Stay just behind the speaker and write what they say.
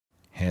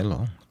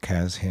Hello,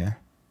 Kaz here.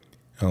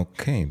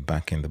 Okay,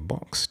 back in the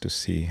box to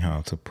see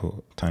how to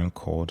put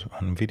timecode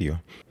on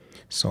video.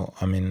 So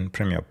I'm in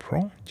Premiere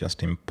Pro,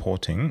 just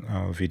importing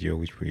our video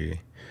which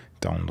we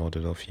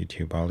downloaded off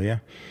YouTube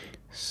earlier.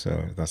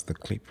 So that's the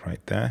clip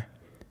right there.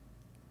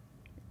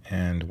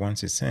 And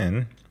once it's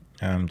in,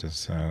 I'm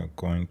just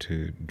going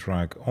to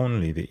drag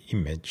only the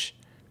image,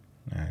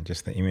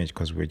 just the image,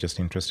 because we're just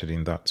interested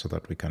in that so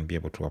that we can be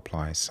able to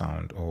apply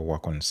sound or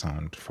work on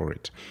sound for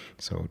it.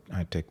 So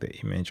I take the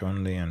image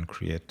only and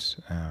create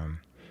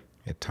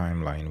a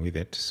timeline with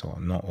it, so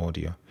no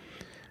audio.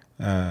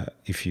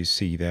 If you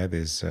see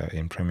there's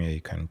in Premiere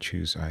you can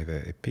choose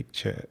either a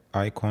picture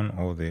icon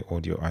or the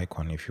audio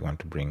icon if you want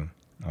to bring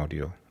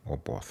audio or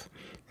both.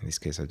 In this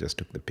case I just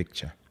took the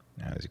picture.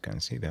 As you can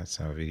see,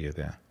 that's our video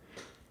there.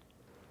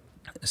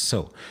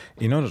 So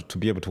in order to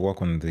be able to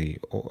work on the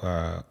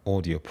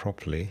audio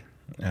properly,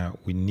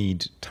 we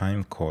need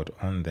timecode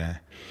on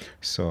there.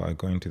 So I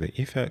go into the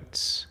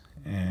effects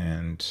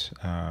and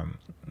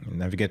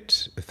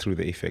navigate through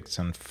the effects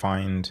and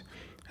find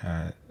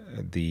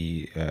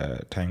the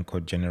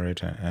timecode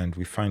generator, and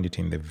we find it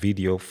in the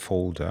video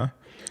folder.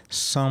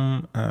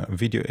 Some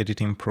video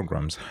editing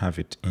programs have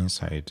it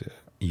inside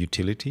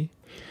utility,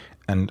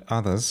 and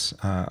others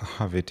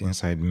have it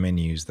inside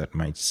menus that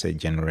might say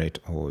generate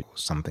or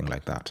something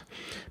like that.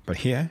 But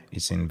here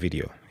it's in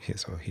video.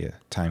 So here,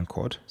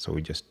 timecode. So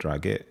we just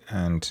drag it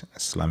and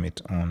slam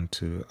it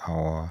onto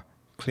our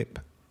clip.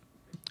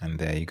 And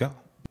there you go.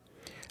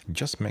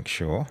 Just make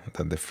sure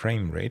that the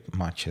frame rate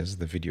matches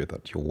the video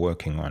that you're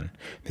working on.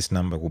 This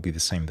number will be the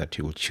same that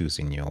you will choose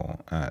in your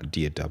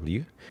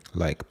DAW,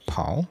 like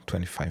PAL,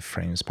 25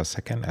 frames per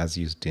second, as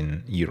used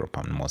in Europe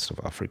and most of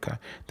Africa.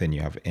 Then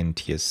you have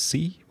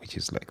NTSC, which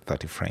is like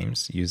 30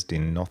 frames, used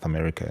in North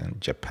America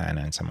and Japan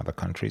and some other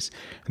countries.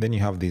 And then you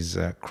have these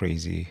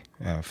crazy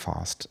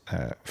fast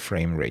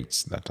frame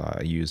rates that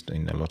are used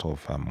in a lot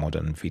of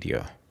modern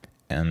video.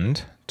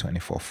 And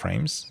 24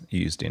 frames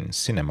used in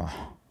cinema.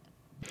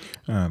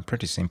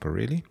 Pretty simple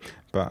really,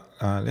 but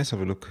let's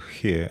have a look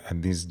here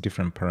at these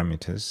different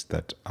parameters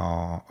that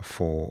are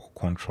for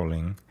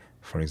controlling,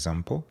 for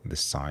example, the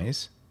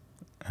size.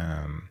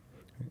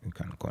 We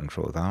can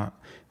control that,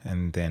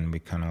 and then we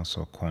can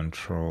also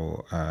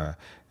control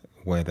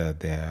whether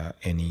there are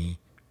any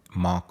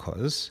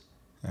markers,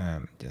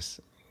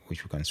 just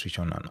which we can switch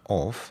on and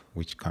off,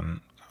 which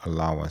can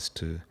allow us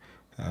to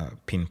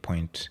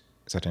pinpoint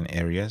certain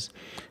areas.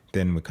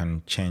 Then we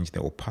can change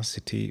the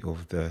opacity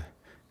of the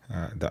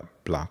that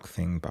black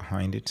thing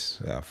behind it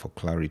for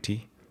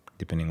clarity,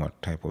 depending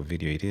what type of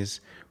video it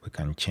is. We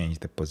can change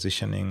the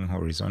positioning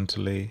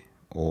horizontally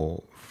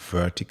or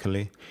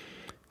vertically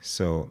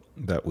so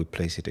that we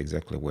place it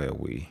exactly where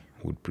we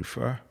would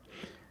prefer.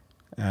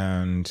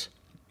 And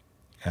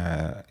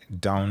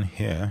down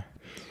here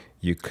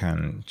you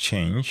can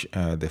change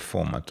the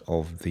format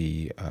of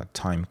the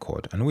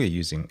timecode, and we're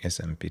using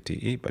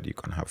SMPTE, but you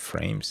can have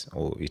frames,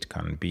 or it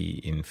can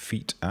be in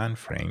feet and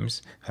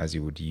frames, as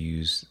you would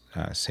use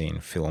say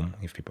in film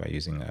if people are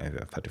using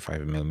either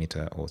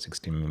 35mm or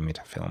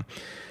 16mm film.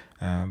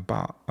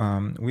 But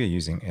we're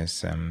using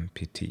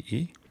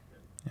SMPTE.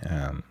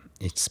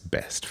 It's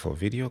best for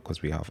video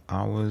because we have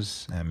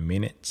hours,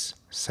 minutes,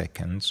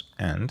 seconds,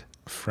 and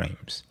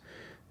frames.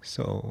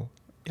 So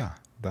yeah,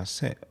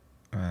 that's it.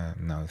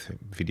 Now if the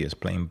video is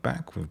playing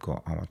back, we've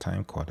got our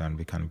timecode, and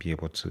we can be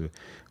able to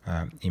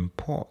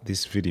import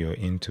this video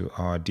into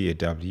our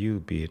DAW,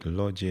 be it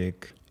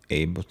Logic,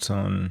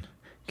 Ableton,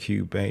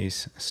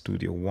 Cubase,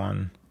 Studio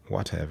One,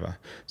 whatever,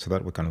 so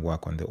that we can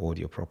work on the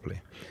audio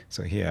properly.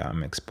 So here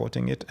I'm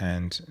exporting it,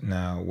 and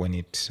now when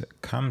it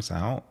comes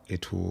out,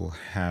 it will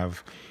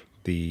have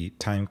the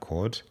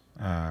timecode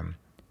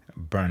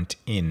burnt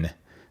in,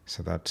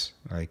 so that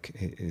like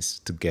it is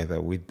together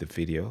with the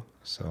video.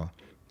 So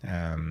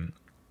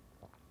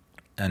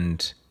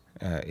and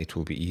it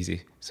will be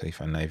easy. So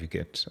if I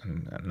navigate,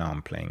 and now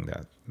I'm playing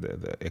that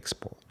the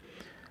export,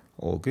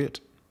 all good.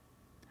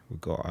 We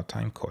got our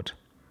timecode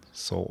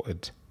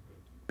sorted.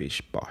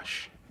 Bish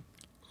bosh.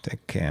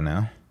 Take care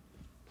now.